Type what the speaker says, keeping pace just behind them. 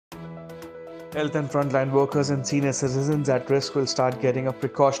Health and frontline workers and senior citizens at risk will start getting a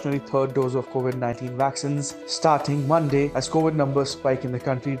precautionary third dose of Covid-19 vaccines starting Monday as Covid numbers spike in the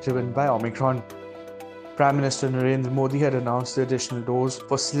country driven by Omicron. Prime Minister Narendra Modi had announced the additional dose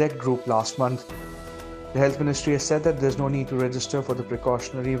for select group last month. The Health Ministry has said that there's no need to register for the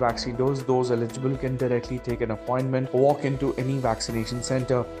precautionary vaccine dose. Those eligible can directly take an appointment or walk into any vaccination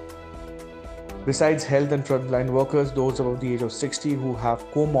center. Besides health and frontline workers, those above the age of 60 who have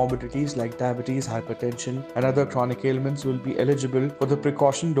co-morbidities like diabetes, hypertension, and other chronic ailments will be eligible for the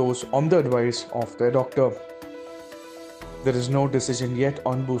precaution dose on the advice of their doctor. There is no decision yet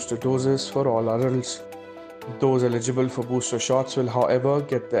on booster doses for all adults. Those eligible for booster shots will, however,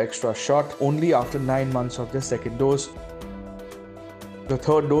 get the extra shot only after 9 months of their second dose. The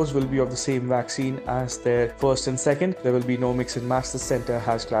third dose will be of the same vaccine as their first and second. There will be no mix and match, the centre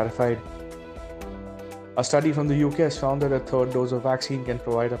has clarified. A study from the UK has found that a third dose of vaccine can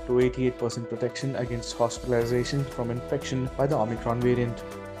provide up to 88% protection against hospitalization from infection by the Omicron variant.